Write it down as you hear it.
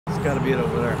got to be it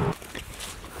over there.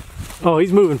 Oh,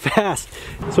 he's moving fast.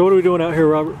 So what are we doing out here,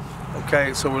 Robert?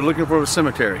 Okay, so we're looking for a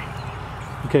cemetery.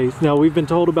 Okay, now we've been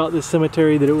told about this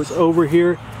cemetery that it was over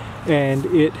here and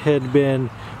it had been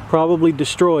probably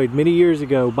destroyed many years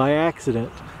ago by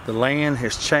accident. The land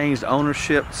has changed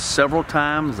ownership several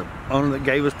times. The owner that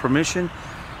gave us permission,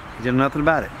 he did nothing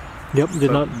about it. Yep,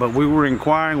 not. But we were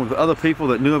inquiring with other people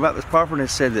that knew about this property and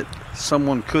said that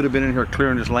someone could have been in here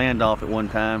clearing this land off at one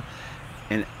time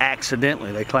and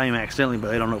accidentally, they claim accidentally, but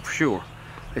they don't know for sure.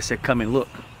 They said, come and look.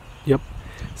 Yep.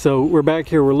 So we're back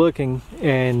here, we're looking,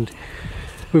 and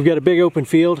we've got a big open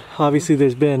field. Obviously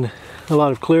there's been a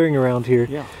lot of clearing around here.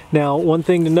 Yeah. Now, one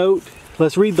thing to note,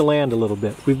 let's read the land a little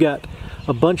bit. We've got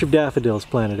a bunch of daffodils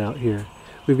planted out here.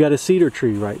 We've got a cedar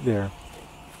tree right there.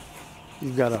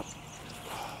 You've got a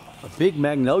big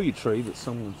magnolia tree that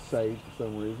someone saved for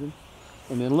some reason.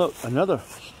 And then look, a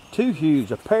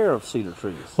pair of cedar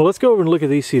trees. Well, let's go over and look at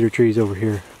these cedar trees over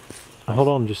here. Hold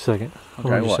on just a second.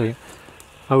 Okay, what?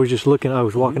 I was just looking, I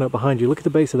was walking up behind you. Look at the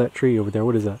base of that tree over there.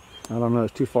 What is that? I don't know,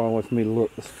 it's too far away for me to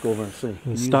look. Let's go over and see.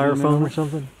 Styrofoam or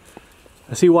something?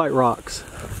 I see white rocks.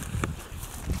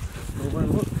 Go over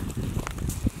and look.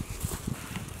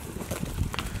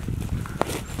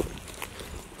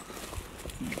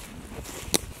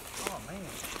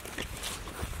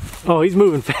 Oh, he's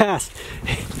moving fast.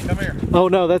 Come here. Oh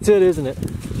no, that's it, isn't it?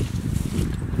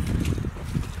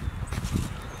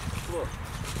 Look.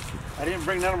 I didn't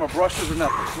bring none of my brushes or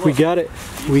nothing. Look. We got it.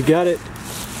 We got it.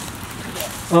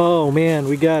 Oh man,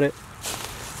 we got it.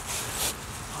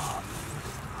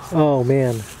 Oh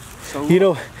man. So you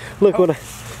know, look, what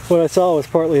I saw was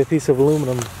partly a piece of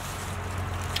aluminum.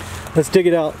 Let's dig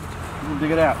it out. We'll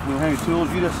dig it out. We don't have any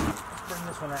tools. You just bring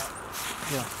this one out.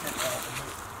 Yeah.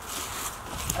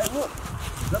 Hey, look.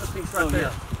 Another piece right there.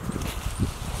 Yeah.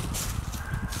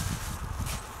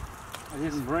 I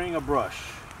didn't bring a brush.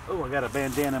 Oh, I got a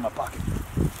bandana in my pocket.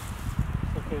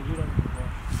 Okay, you don't need a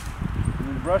brush. You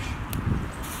need a brush?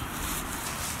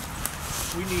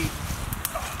 We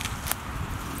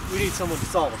need someone to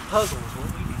solve a puzzle is what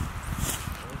we need.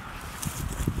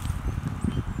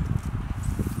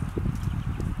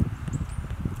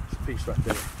 This piece right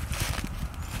there.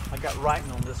 I got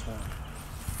writing on this one.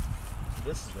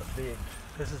 This is a big.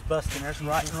 This is busting. There's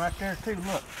writing right there too.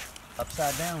 Look,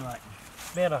 upside down writing.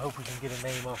 Man, I hope we can get a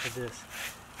name off of this.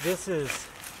 This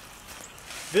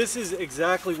is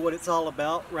exactly what it's all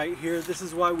about right here. This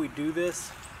is why we do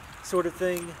this sort of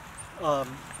thing.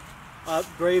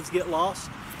 Graves get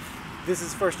lost. This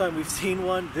is the first time we've seen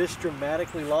one this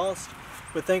dramatically lost,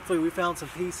 but thankfully we found some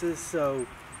pieces, so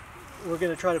we're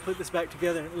going to try to put this back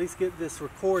together and at least get this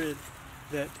recorded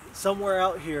that somewhere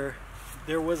out here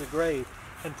there was a grave,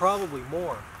 and probably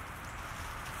more.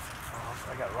 Oh,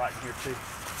 I got right here too.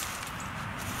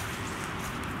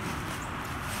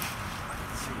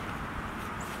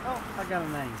 Oh, I got a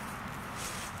name.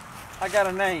 I got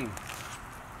a name.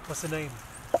 What's the name?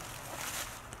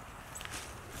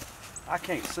 I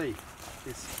can't see.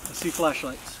 I see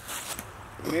flashlights.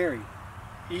 Mary.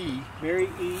 E. Mary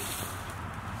E. Is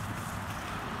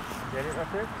that it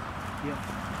right there? Yeah.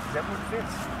 Is that what it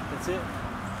fits? That's it.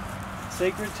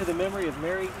 Sacred to the memory of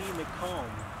Mary E. McComb.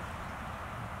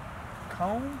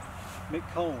 Comb?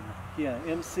 McComb. Yeah,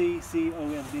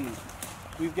 M-C-C-O-M-B.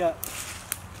 We've got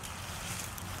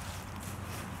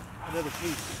another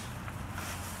piece.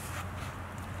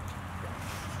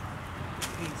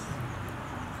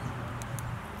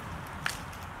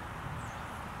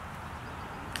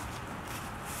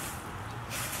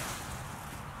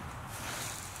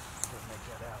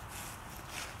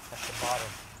 That's the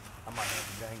bottom. I might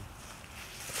have the dang.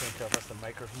 I can't tell if that's the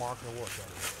maker's mark or what that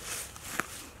is.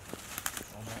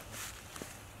 On that one.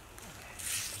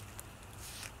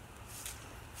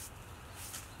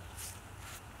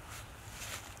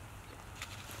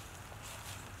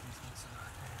 This one's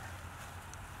right there.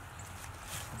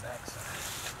 The back side.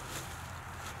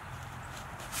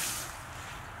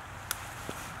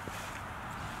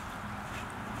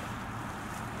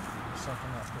 There's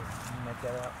something else there. Can you make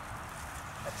that out?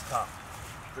 That's top.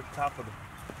 The top of the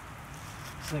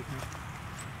Sacred.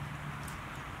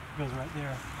 Goes right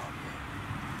there.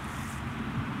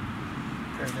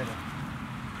 pyramid.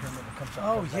 Pyramid that comes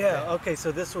out. Oh yeah. Okay,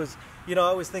 so this was, you know,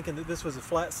 I was thinking that this was a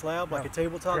flat slab, like a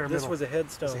tabletop. Pyramidal. This was a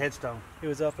headstone. It's a headstone. It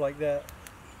was up like that.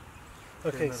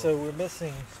 Okay, Pyramidal. so we're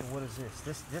missing. So what is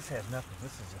this? This has nothing.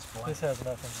 This is just blank. This has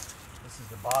nothing. This is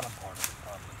the bottom part of it,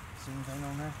 probably. See anything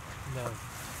on there? No.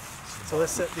 So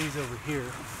let's set these over here.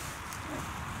 What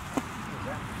is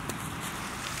that?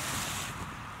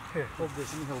 Here, hold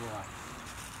this. Let me hold the light.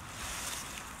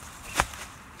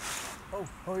 Oh,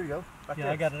 here you go. Right Yeah,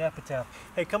 there. I got an epitaph.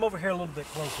 Hey, come over here a little bit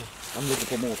closer. I'm looking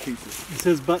for more pieces. It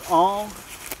says, "But all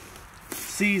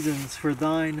seasons for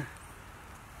thine,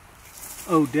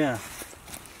 O death."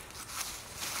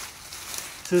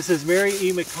 So this is Mary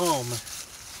E. McComb.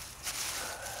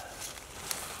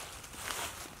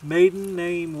 Maiden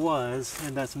name was,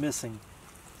 and that's missing.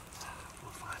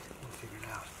 We'll find it. We'll figure it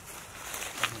out.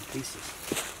 More pieces.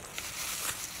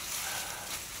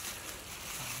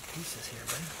 Pieces here,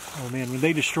 baby. Oh man, when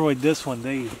they destroyed this one,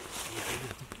 they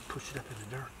Push it up in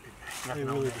the dirt. they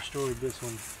really destroyed this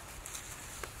one.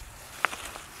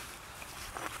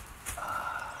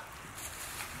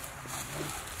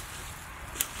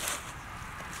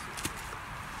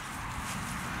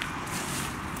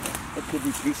 There could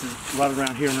be pieces right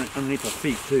around here underneath our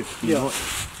feet too. You know what?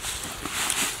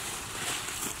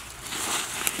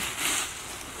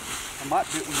 We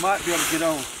might be able to get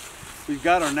on. We've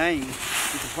got our name. We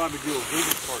can probably do a Google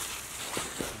search and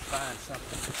find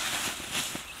something.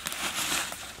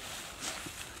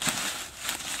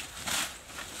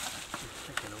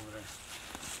 Check it over there.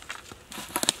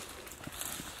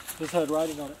 This had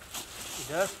writing on it. It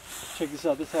does? Check this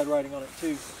out. This had writing on it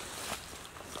too.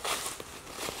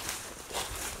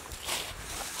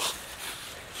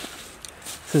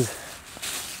 This is,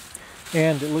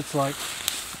 and it looks like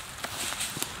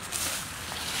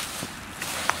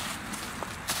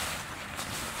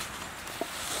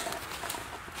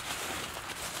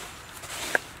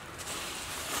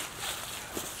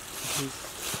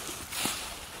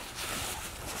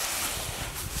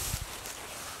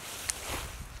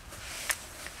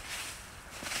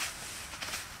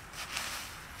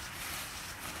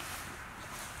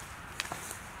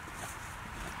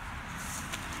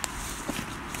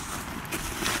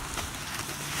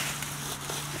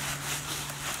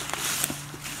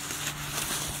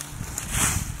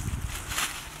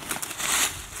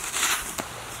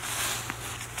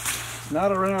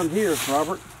Not around here,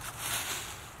 Robert.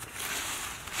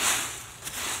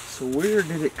 So where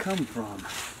did it come from?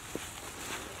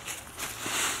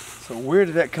 So where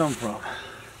did that come from?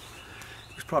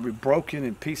 It was probably broken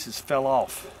and pieces fell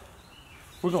off.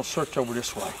 We're gonna search over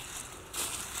this way.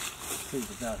 See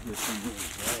if it's out here somewhere.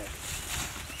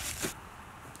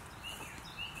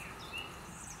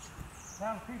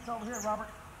 Found a piece over here, Robert.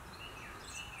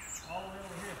 All the way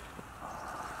over here.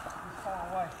 Just far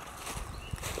away.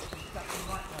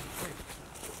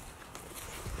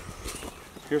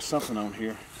 Here's something on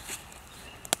here.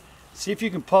 See if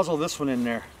you can puzzle this one in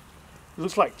there. It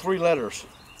looks like 3 letters.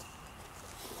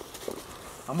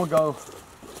 I'm gonna go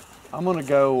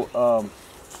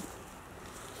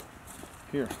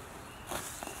here.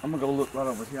 I'm gonna go look right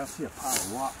over here. I see a pile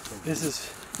of rocks. this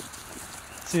is,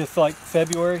 see it's like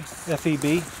February,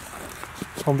 F-E-B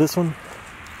on this one.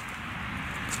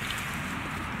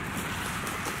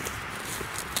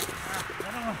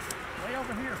 Way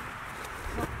over here.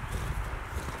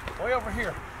 Way over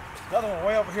here. Another one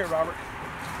way over here, Robert.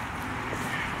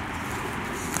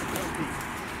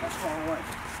 That's far away.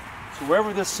 So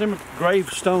wherever this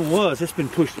gravestone was, it's been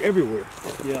pushed everywhere.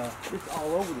 Yeah. It's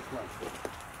all over the place.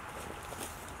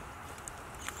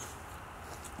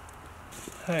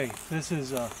 Hey, this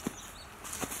is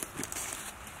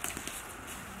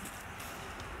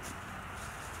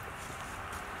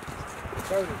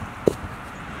Cody,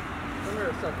 come here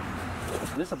a second.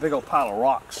 This is a big old pile of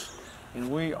rocks,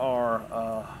 and we are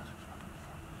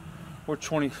we're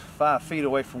 25 feet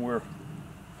away from where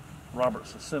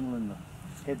Robert's assembling the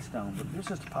headstone. But this is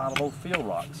just a pile of old field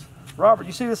rocks. Robert,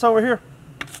 you see this over here?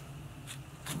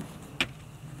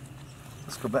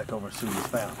 Let's go back over and see what we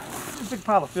found. There's a big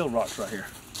pile of field rocks right here.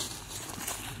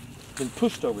 Been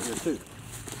pushed over here too.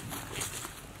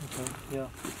 okay, yeah.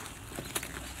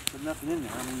 There's nothing in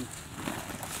there. I mean,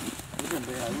 we're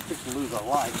fixing to lose our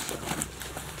life, so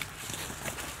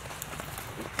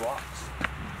it's rocks.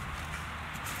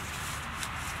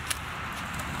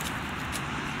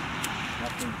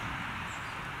 Nothing.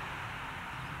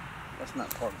 That's not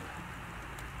part of the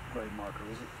grave marker,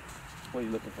 is it? What are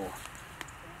you looking for?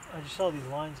 I just saw these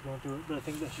lines going through it, but I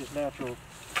think that's just natural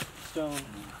stone.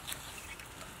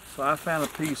 So I found a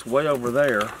piece way over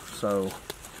there, so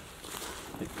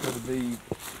it could be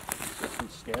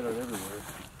scattered everywhere.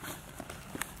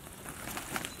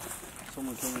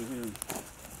 Someone came in here and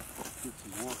did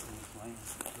some work on this land.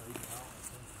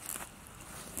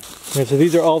 Yeah, so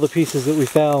these are all the pieces that we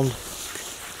found.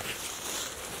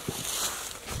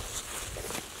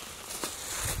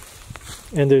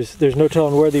 And there's no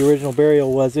telling where the original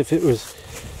burial was if it was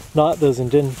not those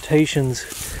indentations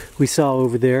we saw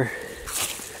over there.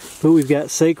 But we've got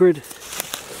sacred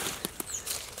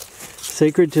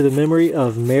to the memory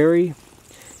of Mary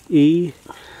E.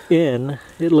 N,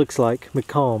 it looks like,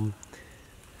 McComb.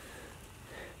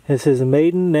 It says the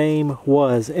maiden name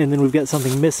was, and then we've got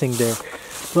something missing there.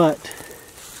 But,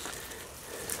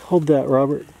 hold that,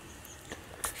 Robert.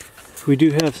 We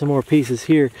do have some more pieces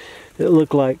here that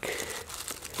look like,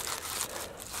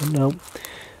 no.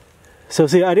 So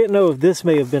see, I didn't know if this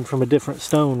may have been from a different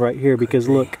stone right here, because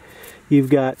look, you've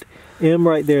got M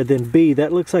right there, then B.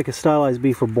 That looks like a stylized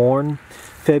B for born,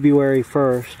 February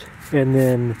 1st, and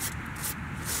then,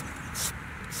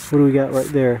 what do we got right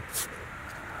there?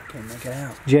 I can't make it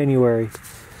out. January.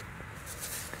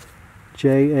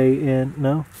 J-A-N,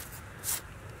 no?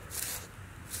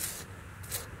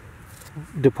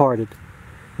 Departed.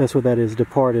 That's what that is,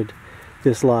 departed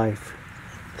this life.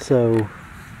 So,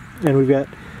 and we've got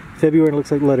February,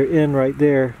 looks like letter N right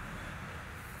there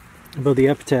above the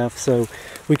epitaph. So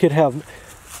we could have,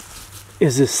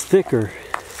 is this thicker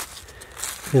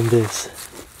than this?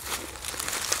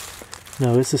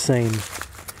 No, it's the same.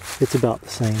 It's about the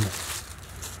same.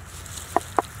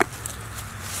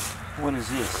 What is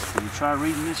this? Did you try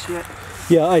reading this yet?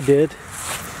 Yeah, I did.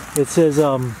 It says,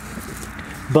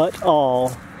 but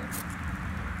all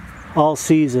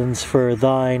seasons for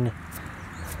thine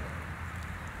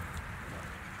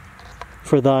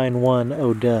one,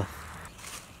 O death.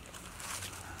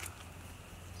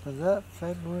 Does that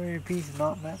February piece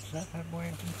not match that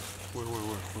February piece? Where?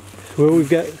 Well, we've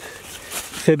got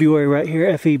February right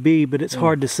here, FEB, but it's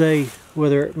hard to say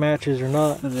whether it matches or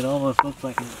not. And it almost looks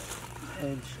like an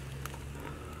edge.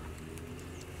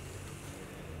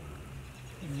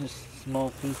 Just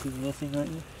small pieces missing right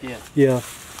here? Yeah. Yeah.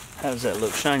 How does that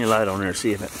look? Shine your light on there and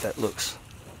see if that looks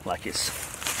like it's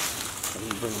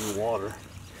bringing water.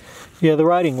 Yeah, the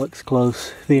writing looks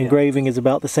close. The engraving is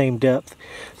about the same depth,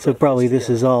 so probably this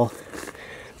is all.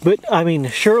 But, I mean,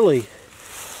 surely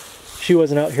she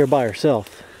wasn't out here by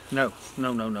herself. No.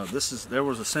 There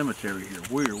was a cemetery here.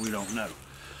 Where, we don't know.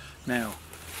 Now,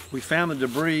 we found the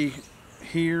debris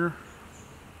here,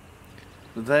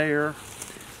 there.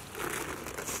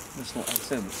 Like I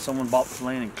said, someone bought the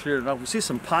land and cleared it off. We see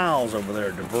some piles over there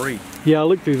of debris. Yeah, I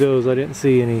looked through those. I didn't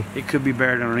see any. It could be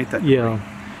buried underneath that debris. Yeah.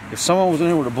 If someone was in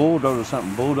there with a bulldozer or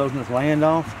something, bulldozing this land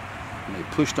off, and they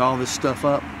pushed all this stuff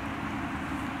up,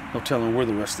 no telling where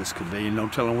the rest of this could be, and no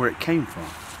telling where it came from.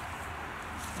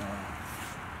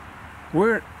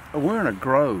 We're in a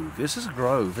grove. This is a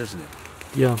grove, isn't it?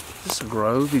 Yeah. This is a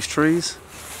grove. These trees,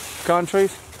 pecan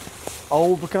trees,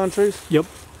 old pecan trees. Yep.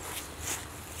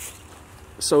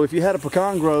 So if you had a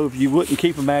pecan grove, you wouldn't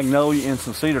keep a magnolia and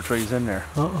some cedar trees in there.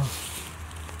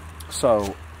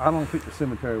 So I don't think the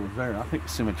cemetery was there. I think the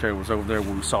cemetery was over there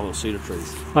where we saw those cedar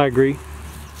trees. I agree.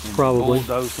 And probably.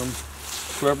 Bulldozed them.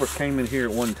 Whoever came in here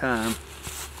at one time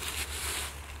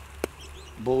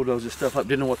bulldozed this stuff up,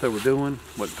 didn't know what they were doing,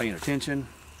 wasn't paying attention.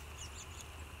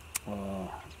 And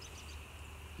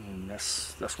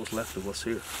that's what's left of us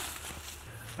here.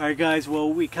 All right, guys.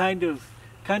 Well, we kind of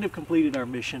completed our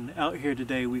mission out here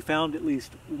today. We found at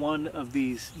least one of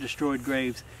these destroyed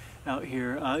graves out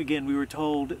here. Again, we were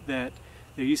told that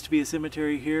there used to be a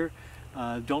cemetery here.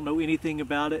 Don't know anything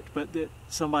about it, but that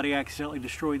somebody accidentally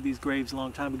destroyed these graves a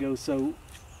long time ago. So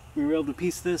we were able to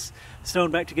piece this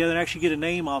stone back together and actually get a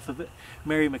name off of it,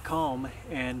 Mary McComb.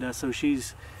 And so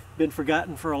she's been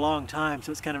forgotten for a long time,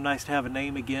 so it's kind of nice to have a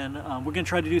name again. We're going to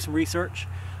try to do some research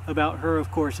about her.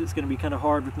 Of course, it's going to be kind of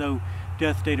hard with no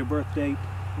death date or birth date.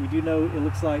 We do know it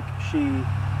looks like she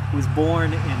was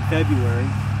born in February,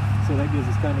 so that gives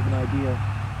us kind of an idea.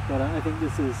 But I think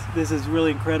this is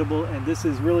really incredible, and this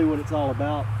is really what it's all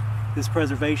about, this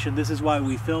preservation. This is why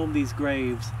we film these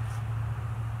graves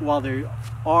while they're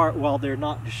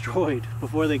not destroyed,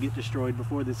 before they get destroyed,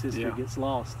 before this history gets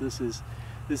lost. This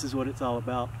is what it's all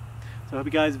about. So I hope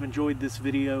you guys have enjoyed this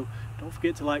video. Don't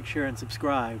forget to like, share, and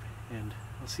subscribe, and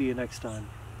I'll see you next time.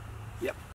 Yep.